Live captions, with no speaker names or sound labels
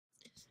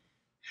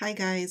Hi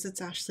guys,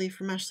 it's Ashley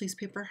from Ashley's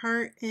Paper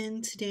Heart,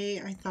 and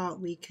today I thought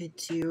we could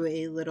do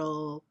a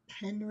little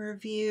pen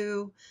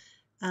review,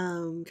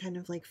 kind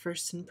of like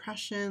first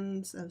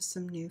impressions of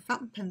some new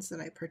fountain pens that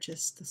I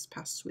purchased this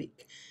past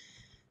week.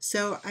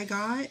 So I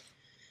got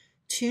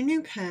two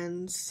new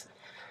pens.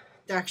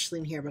 They're actually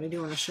in here, but I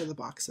do want to show the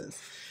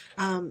boxes.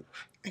 I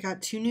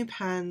got two new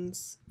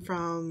pens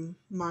from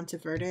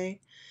MonteVerde,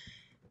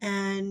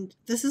 and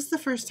this is the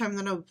first time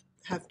that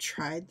I've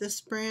tried this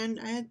brand.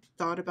 I had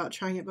thought about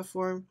trying it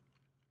before,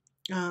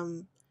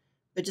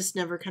 but just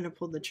never kind of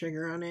pulled the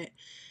trigger on it.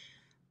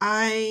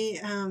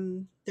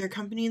 They're a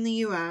company in the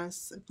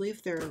US. I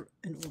believe they're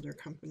an older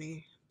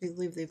company. I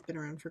believe they've been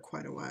around for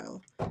quite a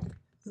while.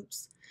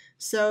 Oops.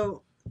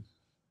 So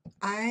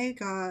I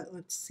got,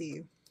 let's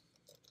see,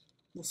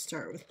 we'll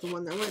start with the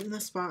one that went in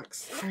this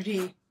box. I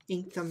already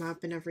inked them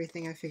up and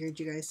everything. I figured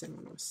you guys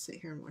didn't want to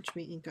sit here and watch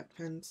me ink up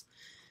pens.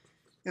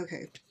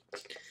 Okay,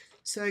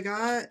 so I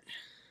got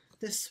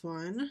this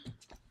one.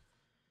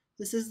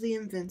 This is the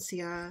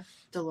Invincia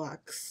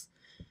Deluxe.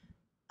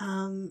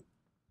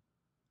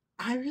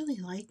 I really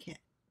like it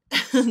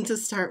to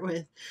start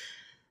with.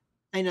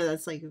 I know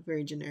that's like a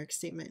very generic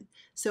statement.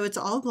 So it's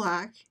all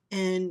black,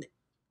 and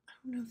I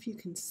don't know if you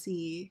can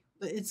see,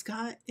 but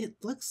it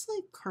looks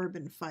like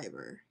carbon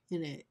fiber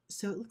in it.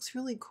 So it looks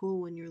really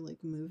cool when you're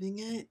like moving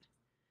it.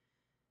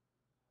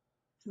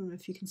 I don't know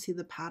if you can see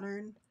the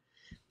pattern,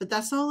 but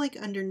that's all like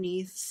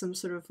underneath some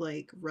sort of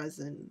like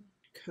resin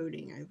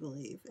coating, I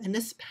believe. And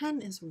this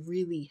pen is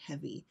really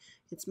heavy.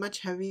 It's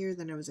much heavier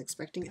than I was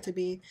expecting it to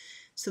be.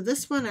 So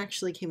this one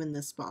actually came in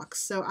this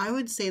box. So I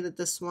would say that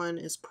this one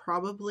is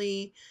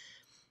probably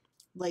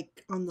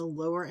like on the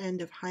lower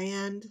end of high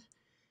end.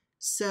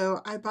 So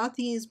I bought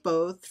these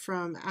both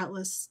from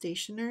Atlas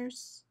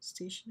Stationers.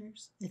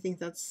 I think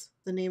that's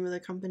the name of the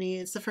company.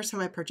 It's the first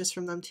time I purchased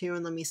from them too,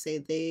 and let me say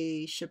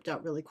they shipped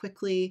out really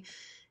quickly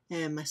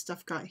and my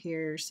stuff got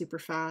here super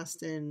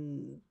fast,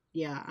 and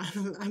yeah,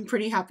 I'm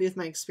pretty happy with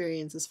my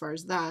experience as far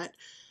as that.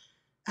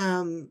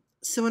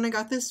 So when I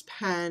got this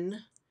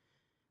pen,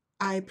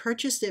 I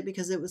purchased it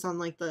because it was on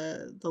like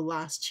the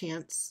last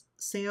chance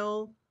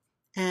sale,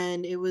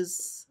 and it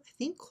was, I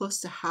think, close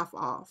to half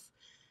off.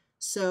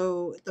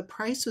 So the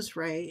price was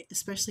right,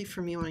 especially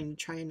for me wanting to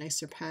try a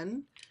nicer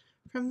pen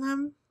from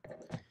them.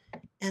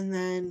 And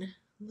then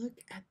look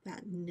at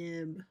that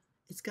nib.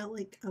 It's got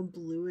like a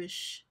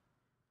bluish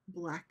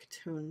black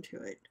tone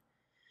to it.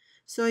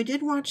 So I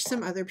did watch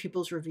some other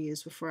people's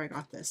reviews before I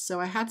got this,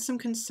 so I had some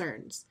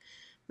concerns.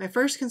 My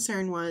first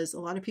concern was a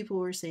lot of people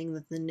were saying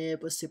that the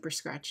nib was super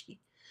scratchy.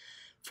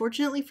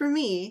 Fortunately for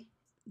me,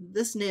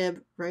 this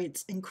nib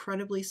writes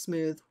incredibly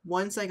smooth.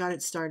 Once I got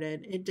it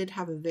started, it did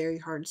have a very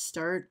hard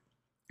start.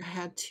 I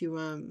had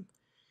to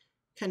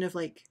kind of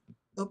like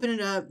open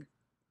it up,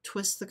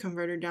 twist the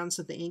converter down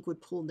so the ink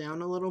would pull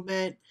down a little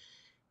bit,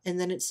 and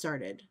then it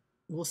started.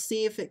 We'll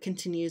see if it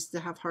continues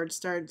to have hard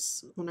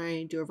starts when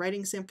I do a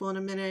writing sample in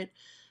a minute.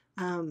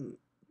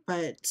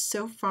 But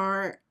so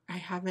far, I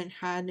haven't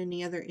had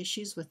any other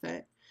issues with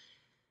it.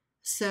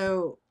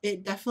 So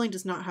it definitely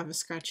does not have a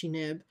scratchy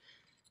nib.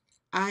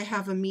 I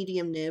have a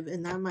medium nib,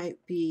 and that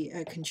might be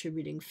a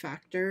contributing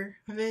factor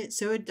of it.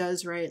 So it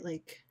does write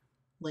like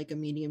a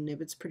medium nib.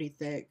 It's pretty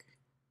thick.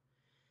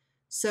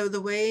 So the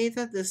way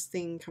that this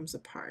thing comes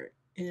apart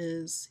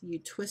is you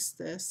twist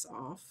this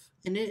off,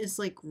 and it is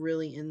like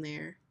really in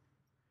there.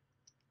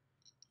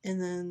 And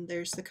then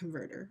there's the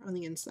converter on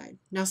the inside.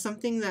 Now,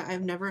 something that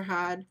I've never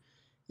had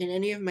in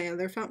any of my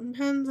other fountain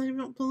pens, I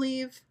don't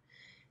believe,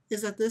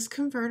 is that this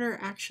converter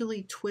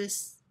actually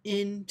twists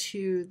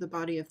into the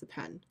body of the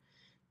pen.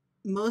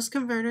 Most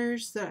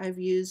converters that I've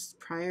used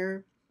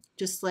prior,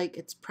 just like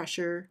it's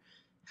pressure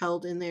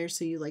held in there,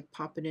 so you like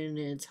pop it in and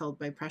it's held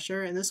by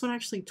pressure. And this one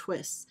actually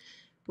twists,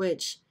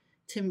 which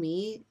to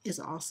me is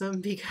awesome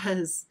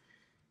because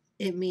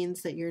it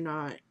means that you're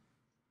not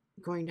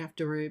going to have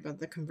to worry about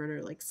the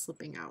converter like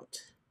slipping out.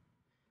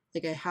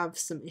 Like I have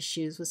some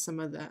issues with some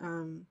of the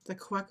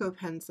Kaweco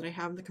pens that I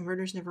have. The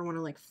converters never want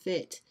to like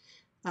fit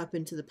up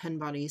into the pen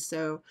body,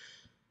 so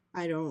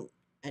I don't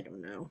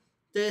know.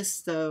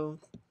 This though,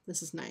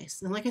 this is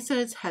nice. And like I said,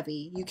 it's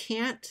heavy. You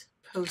can't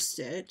post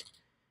it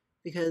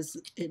because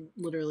it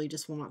literally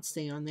just will not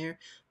stay on there.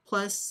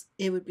 Plus,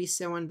 it would be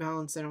so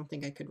unbalanced, I don't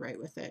think I could write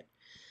with it.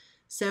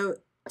 So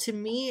to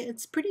me,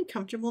 it's pretty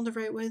comfortable to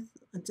write with.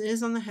 It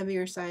is on the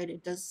heavier side.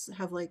 It does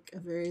have like a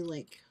very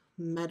like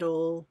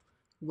metal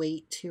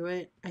weight to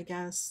it, I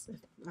guess.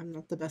 I'm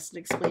not the best at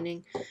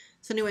explaining.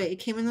 So anyway, it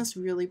came in this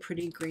really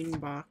pretty green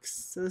box.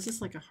 So this is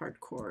like a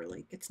hardcore,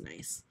 like it's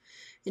nice.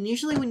 And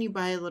usually when you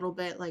buy a little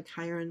bit like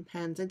higher end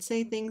pens, I'd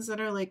say things that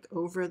are like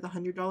over the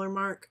 $100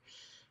 mark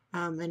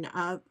and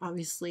up.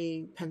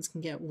 Obviously, pens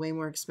can get way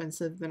more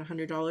expensive than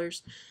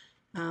 $100.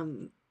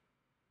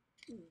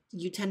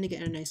 You tend to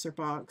get a nicer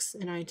box,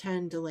 and I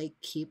tend to like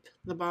keep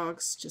the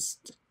box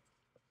just,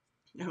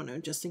 I don't know,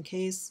 just in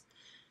case.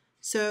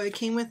 So it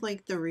came with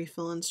like the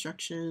refill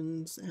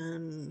instructions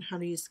and how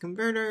to use the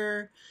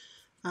converter.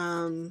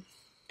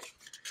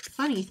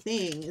 Funny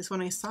thing is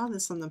when I saw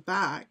this on the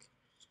back,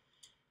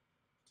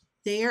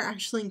 They are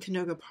actually in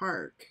Canoga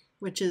Park,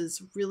 which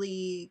is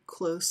really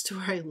close to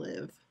where I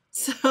live.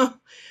 So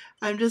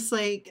I'm just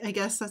like, I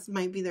guess that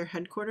might be their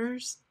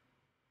headquarters.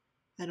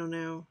 I don't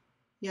know.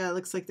 Yeah, it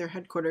looks like their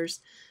headquarters.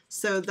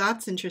 So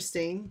that's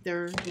interesting.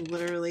 They're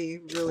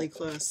literally really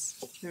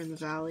close. They're in the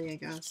valley, I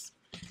guess.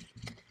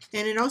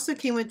 And it also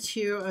came with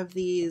 2 of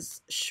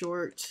these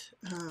short,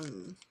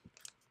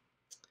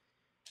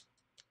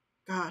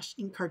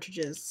 ink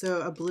cartridges.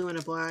 So a blue and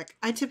a black.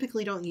 I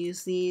typically don't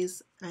use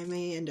these. I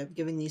may end up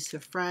giving these to a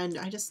friend.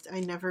 I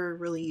never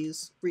really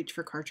reach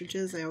for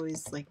cartridges. I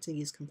always like to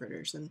use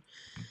converters and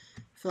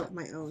fill up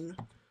my own.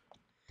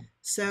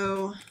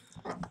 So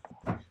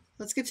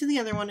let's get to the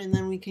other one, and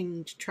then we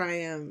can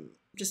try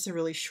just a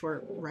really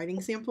short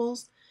writing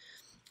samples.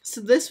 So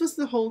this was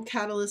the whole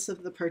catalyst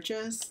of the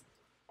purchase.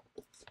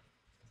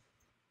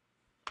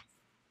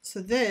 So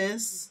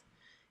this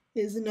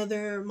is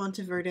another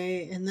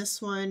monteVerde, and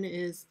this one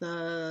is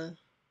the,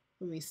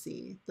 let me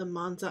see, the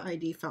Monza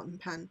ID fountain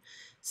pen.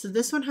 So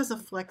this one has a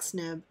flex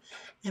nib,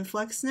 and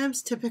flex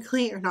nibs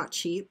typically are not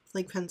cheap,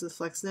 like pens with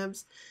flex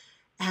nibs.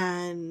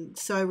 And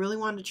so I really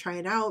wanted to try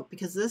it out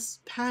because this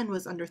pen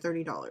was under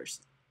 $30.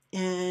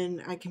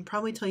 And I can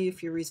probably tell you a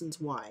few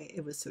reasons why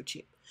it was so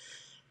cheap.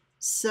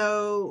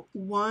 So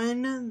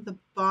one, the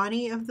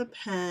body of the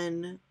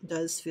pen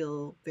does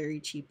feel very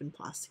cheap and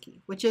plasticky,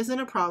 which isn't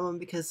a problem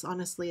because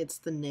honestly it's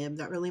the nib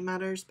that really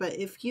matters. But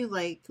if you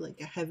like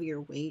a heavier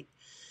weight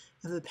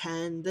of a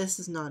pen, this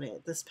is not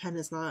it. This pen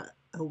is not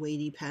a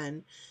weighty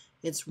pen.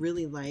 It's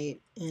really light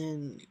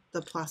and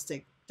the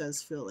plastic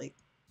does feel like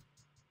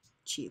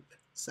cheap.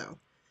 So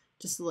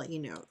just to let you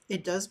know,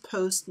 it does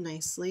post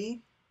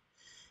nicely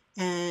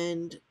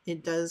and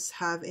it does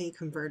have a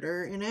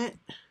converter in it.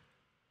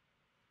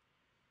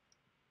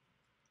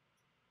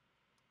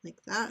 Like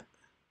that.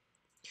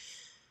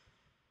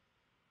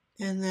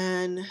 And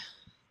then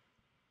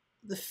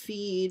the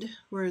feed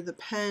where the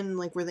pen,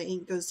 like where the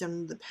ink goes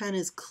down, the pen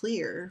is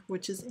clear,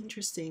 which is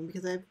interesting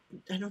because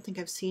I don't think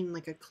I've seen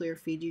like a clear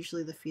feed.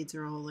 Usually the feeds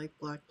are all like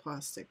black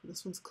plastic.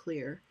 This one's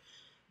clear.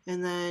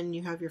 And then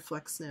you have your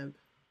flex nib.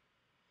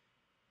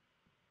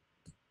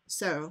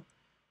 So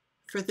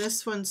for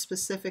this one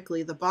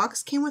specifically, the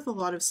box came with a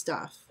lot of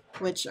stuff,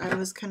 which I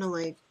was kind of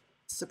like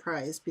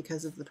surprised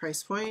because of the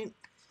price point.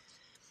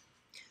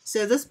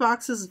 So this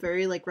box is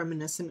very like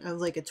reminiscent of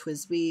like a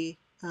TWSBI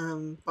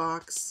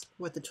box,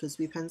 what the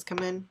TWSBI pens come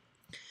in.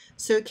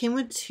 So it came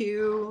with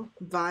 2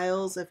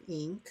 vials of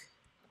ink.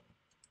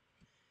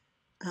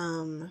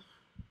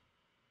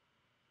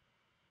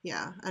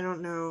 Yeah, I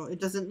don't know. It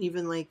doesn't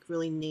even like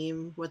really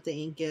name what the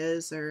ink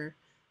is,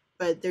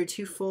 but they're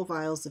 2 full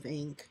vials of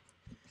ink.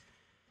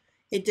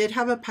 It did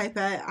have a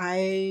pipette.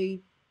 I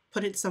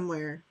put it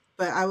somewhere,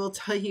 but I will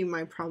tell you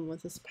my problem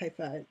with this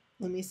pipette.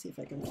 Let me see if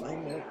I can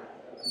find it.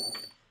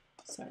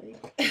 Sorry.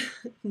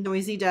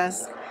 Noisy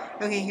desk.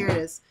 Okay, here it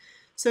is.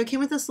 So it came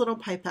with this little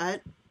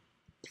pipette.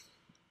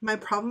 My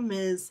problem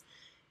is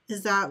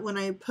that when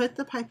I put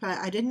the pipette,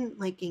 I didn't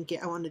like ink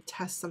it. I wanted to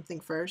test something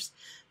first.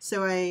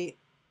 So I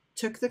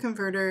took the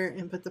converter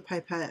and put the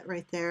pipette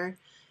right there.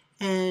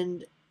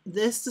 And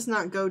this does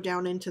not go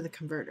down into the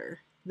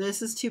converter.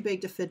 This is too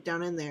big to fit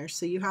down in there.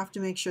 So you have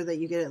to make sure that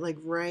you get it like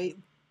right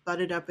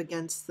butted up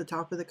against the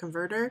top of the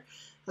converter.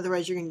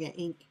 Otherwise you're going to get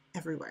ink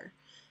everywhere.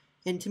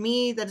 And to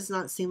me, that does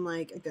not seem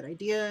like a good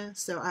idea.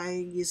 So I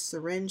used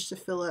syringe to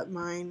fill up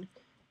mine.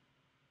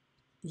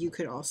 You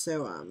could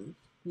also,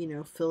 you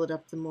know, fill it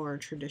up the more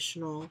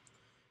traditional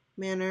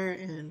manner.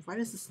 And why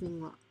does this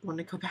thing want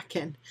to go back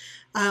in?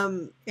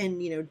 And,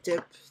 you know,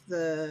 dip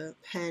the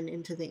pen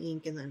into the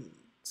ink and then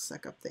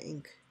suck up the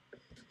ink.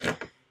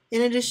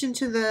 In addition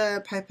to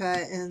the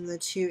pipette and the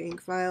 2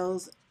 ink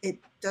vials, it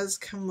does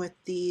come with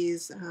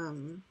these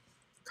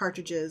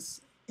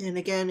cartridges. And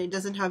again, it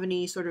doesn't have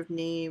any sort of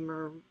name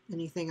or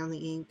anything on the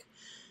ink.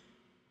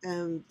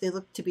 They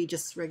look to be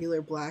just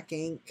regular black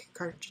ink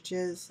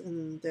cartridges,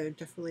 and they're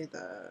definitely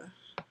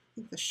I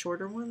think the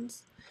shorter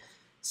ones.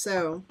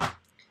 So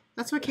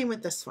that's what came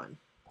with this one.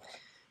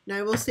 Now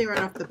I will say right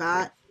off the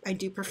bat, I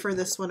do prefer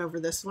this one over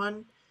this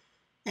one.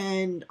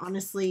 And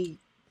honestly,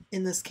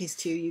 in this case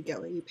too, you get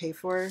what you pay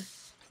for.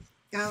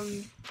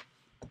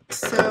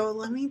 So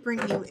let me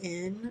bring you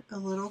in a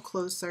little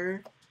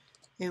closer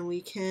and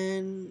we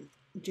can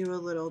do a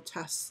little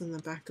test in the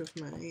back of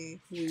my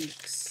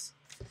weeks.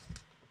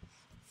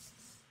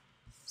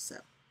 So,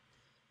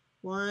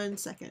 1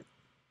 second.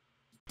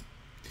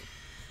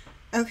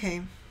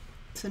 Okay,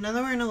 so now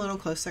that we're in a little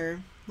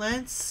closer,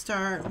 let's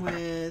start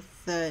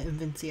with the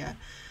Invincia.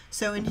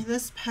 So in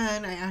this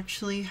pen, I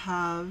actually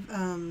have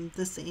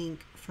this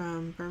ink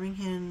from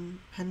Birmingham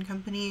Pen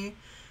Company,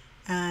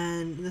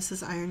 and this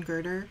is Iron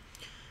Girder.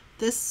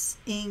 This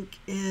ink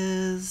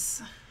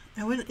is,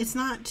 it's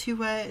not too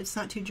wet, it's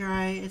not too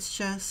dry, it's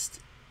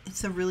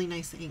a really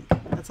nice ink.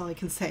 That's all I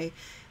can say.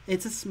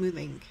 It's a smooth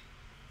ink.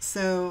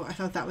 So I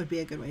thought that would be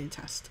a good way to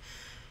test.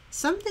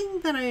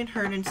 Something that I had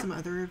heard in some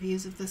other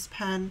reviews of this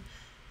pen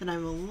that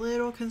I'm a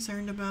little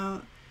concerned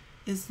about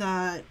is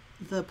that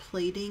the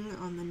plating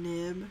on the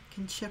nib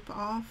can chip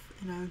off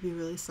and I would be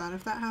really sad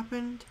if that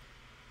happened.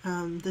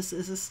 This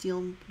is a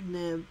steel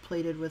nib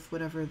plated with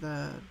whatever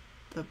the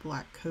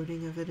black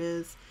coating of it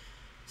is.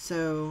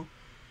 So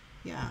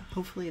yeah,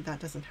 hopefully that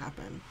doesn't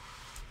happen.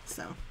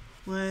 So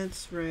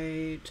let's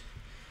write.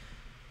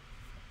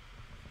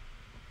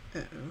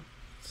 Uh-oh.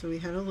 So we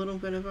had a little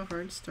bit of a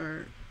hard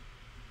start.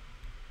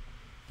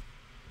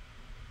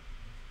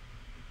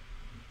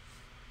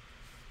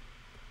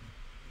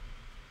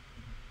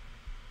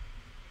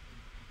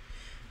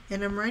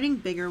 And I'm writing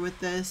bigger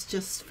with this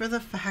just for the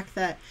fact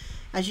that,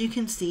 as you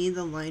can see,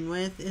 the line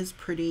width is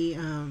pretty,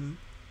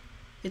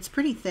 it's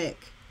pretty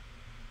thick.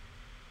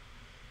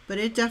 But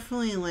it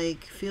definitely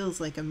like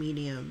feels like a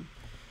medium.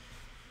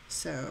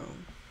 So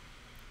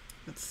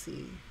let's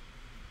see.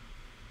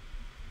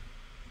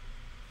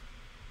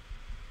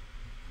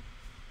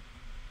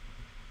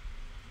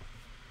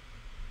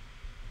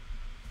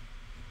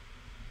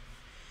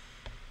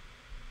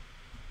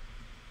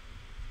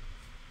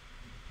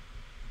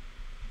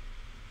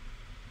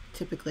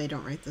 Typically I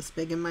don't write this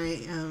big in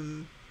my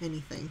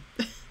anything.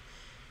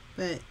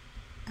 But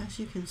as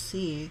you can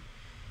see,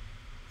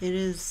 it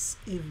is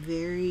a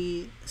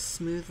very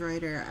smooth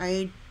writer.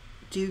 I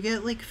do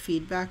get like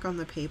feedback on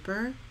the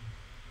paper,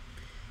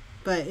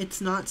 but it's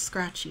not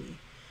scratchy.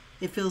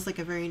 It feels like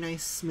a very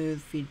nice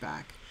smooth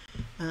feedback.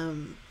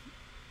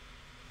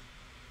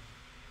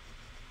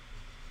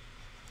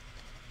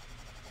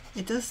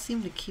 It does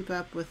seem to keep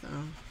up with,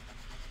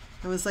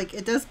 I was like,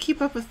 it does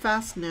keep up with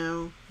fast.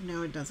 No,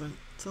 it doesn't.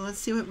 So let's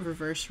see what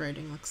reverse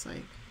writing looks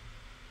like.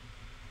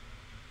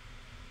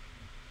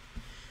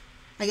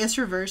 I guess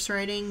reverse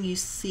writing, you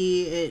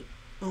see it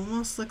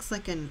almost looks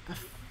like an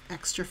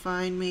extra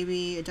fine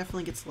maybe. It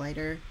definitely gets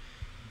lighter.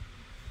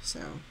 So,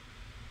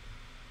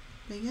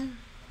 but yeah,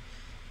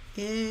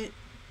 it,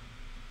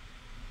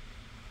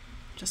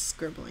 just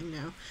scribbling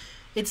now.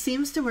 It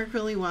seems to work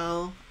really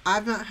well.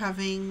 I'm not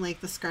having like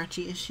the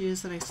scratchy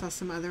issues that I saw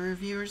some other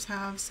reviewers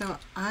have. So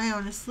I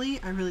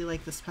really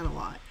like this pen a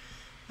lot.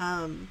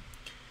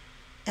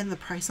 And the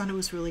price on it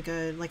was really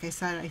good. Like I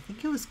said, I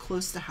think it was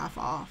close to half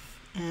off,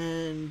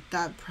 and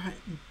that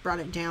brought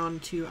it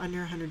down to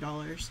under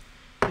 $100,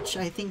 which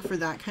I think for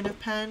that kind of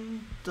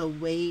pen, the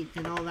weight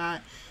and all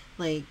that,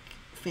 like,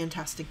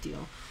 fantastic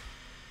deal.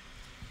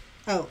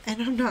 Oh,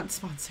 and I'm not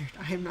sponsored.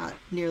 I am not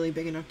nearly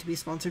big enough to be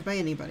sponsored by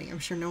anybody. I'm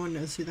sure no one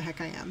knows who the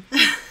heck I am.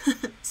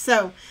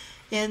 So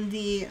in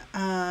the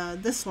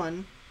this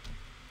one,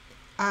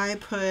 I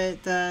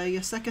put the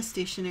Yoseka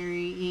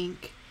Stationery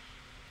ink.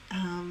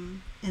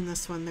 In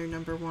this one, they're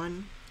number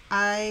 1.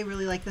 I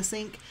really like this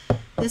ink.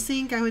 This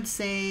ink, I would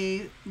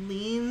say,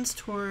 leans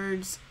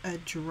towards a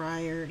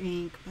drier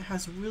ink. It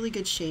has really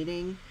good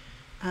shading.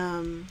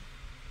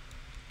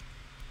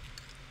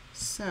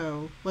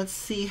 So let's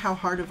see how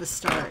hard of a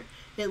start.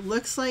 It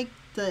looks like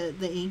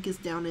the ink is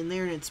down in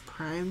there and it's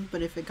primed,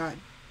 but if it got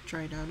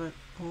dried out at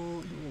all,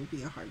 it will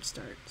be a hard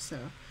start. So,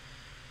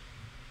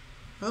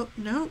 oh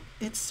no,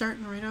 it's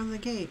starting right out of the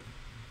gate.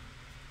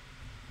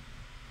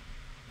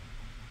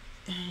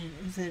 And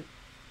is it,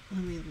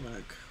 let me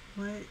look,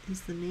 what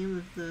is the name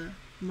of the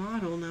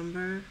model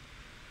number?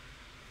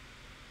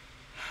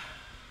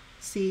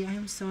 See, I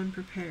am so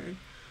unprepared.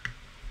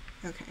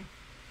 Okay.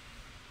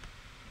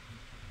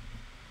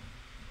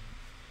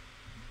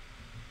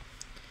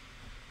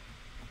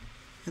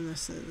 And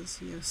this is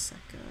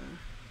Yoseka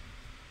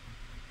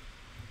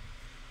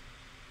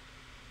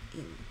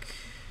ink,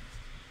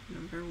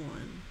 number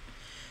 1.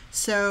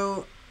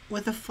 So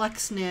with a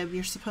flex nib,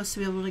 you're supposed to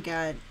be able to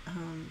get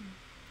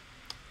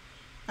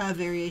a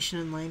variation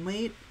in line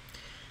weight.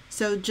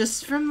 So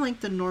just from like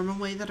the normal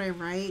way that I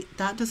write,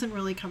 that doesn't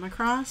really come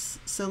across.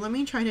 So let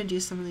me try to do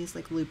some of these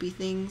like loopy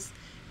things,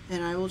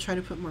 and I will try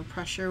to put more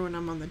pressure when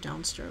I'm on the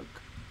downstroke.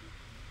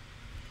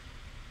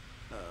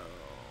 Oh,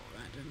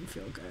 that didn't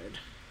feel good.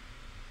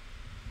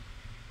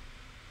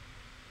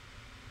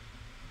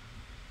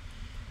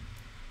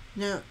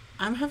 Now,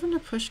 I'm having to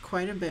push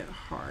quite a bit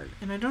hard,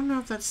 and I don't know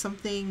if that's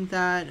something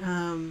that,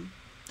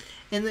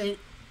 and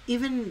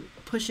even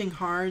pushing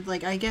hard,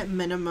 like I get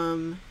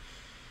minimum,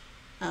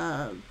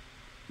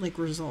 like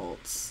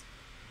results.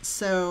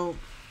 So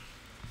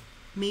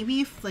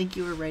maybe if like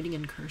you were writing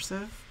in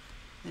cursive,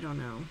 I don't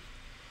know.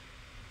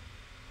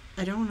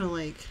 I don't want to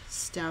like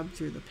stab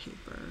through the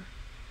paper.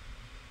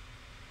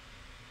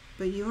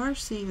 But you are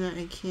seeing that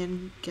I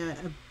can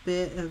get a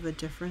bit of a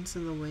difference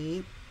in the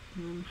weight.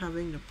 I'm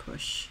having to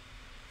push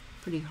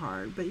pretty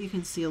hard, but you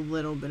can see a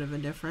little bit of a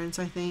difference,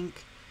 I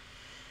think.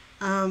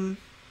 I'd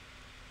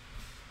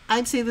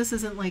say this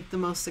isn't like the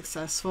most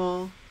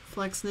successful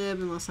flex nib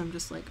unless I'm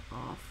just like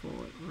awful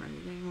at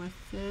writing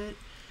with it.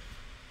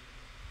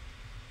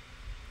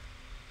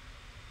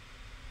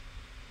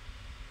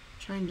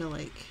 Trying to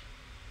like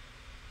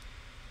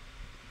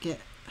get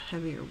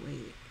heavier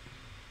weight.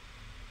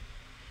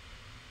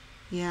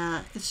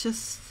 Yeah, it's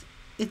just,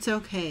 it's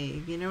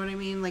okay. You know what I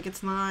mean? Like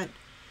it's not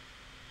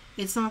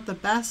the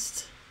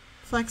best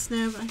flex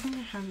nib. I think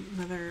I had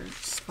another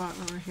spot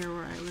over here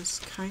where I was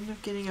kind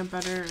of getting a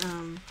better,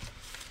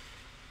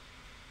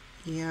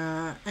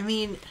 yeah, I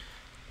mean,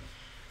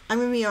 I'm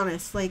gonna be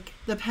honest, like,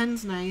 the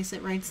pen's nice,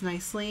 it writes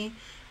nicely.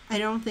 I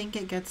don't think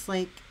it gets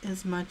like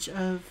as much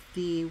of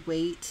the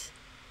weight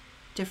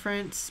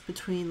difference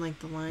between like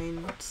the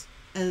lines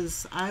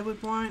as I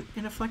would want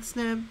in a flex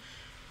nib,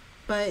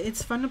 but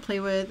it's fun to play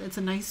with. It's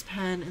a nice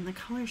pen and the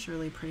color's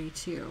really pretty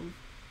too.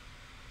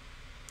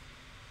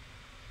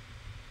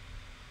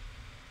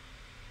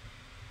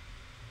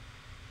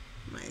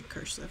 My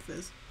cursive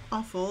is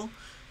awful.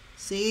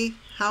 See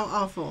how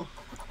awful.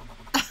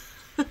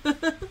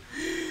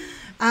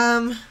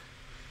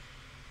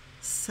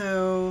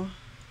 So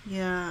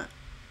yeah,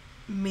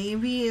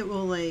 maybe it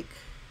will like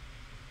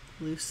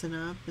loosen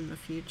up in the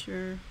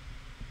future.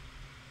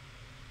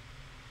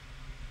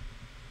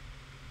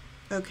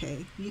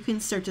 Okay, you can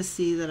start to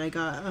see that I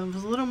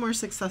was a little more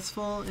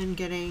successful in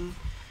getting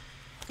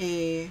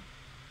a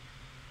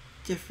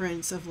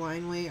difference of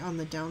line weight on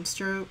the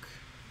downstroke.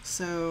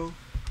 So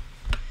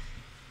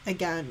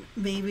again,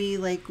 maybe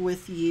like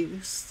with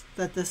use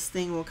that this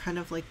thing will kind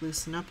of like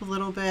loosen up a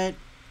little bit.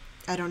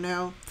 I don't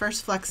know.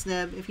 First flex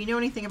nib. If you know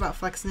anything about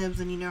flex nibs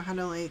and you know how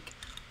to like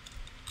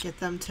get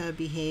them to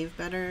behave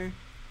better,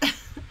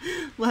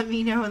 let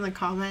me know in the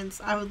comments.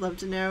 I would love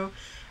to know.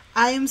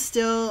 I am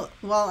still,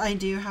 while I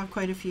do have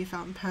quite a few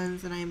fountain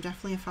pens and I am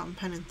definitely a fountain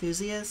pen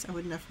enthusiast, I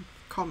would never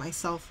call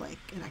myself like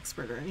an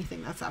expert or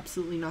anything. That's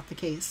absolutely not the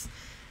case.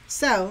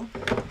 So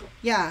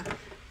yeah,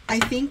 I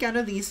think out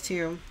of these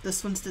two,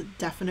 this one's the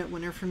definite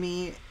winner for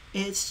me.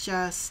 It's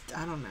just,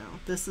 I don't know,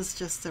 this is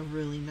just a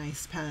really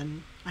nice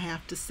pen, I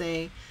have to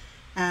say,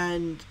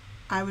 and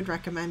I would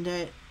recommend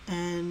it.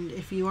 And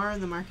if you are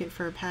in the market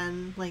for a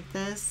pen like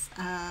this,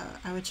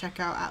 I would check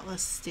out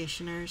Atlas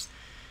Stationers,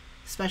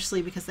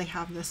 especially because they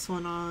have this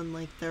one on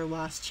like their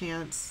last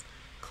chance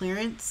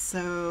clearance.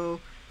 So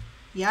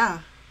yeah,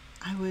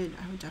 I would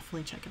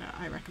definitely check it out.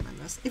 I recommend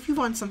this. If you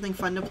want something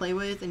fun to play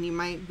with and you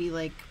might be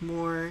like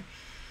more,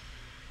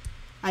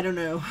 I don't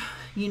know,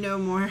 you know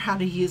more how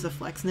to use a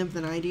flex nib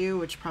than I do,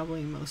 which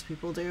probably most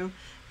people do,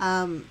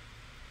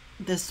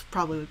 this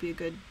probably would be a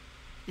good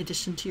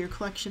addition to your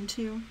collection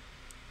too.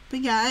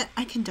 But yeah,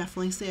 I can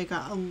definitely say I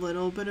got a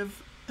little bit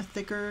of a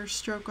thicker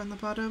stroke on the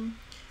bottom.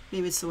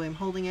 Maybe it's the way I'm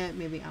holding it.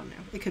 Maybe, I don't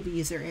know. It could be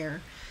easier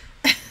air.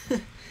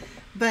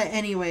 But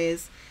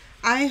anyways,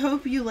 I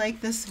hope you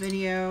like this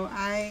video.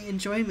 I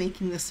enjoy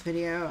making this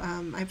video.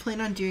 I plan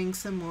on doing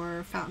some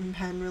more fountain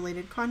pen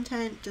related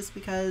content just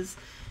because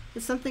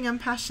it's something I'm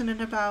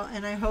passionate about,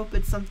 and I hope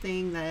it's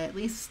something that at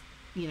least,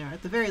 you know,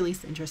 at the very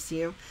least interests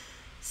you.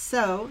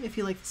 So if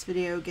you like this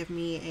video, give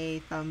me a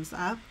thumbs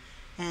up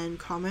and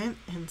comment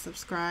and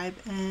subscribe,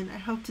 and I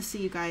hope to see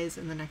you guys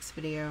in the next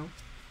video.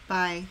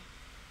 Bye.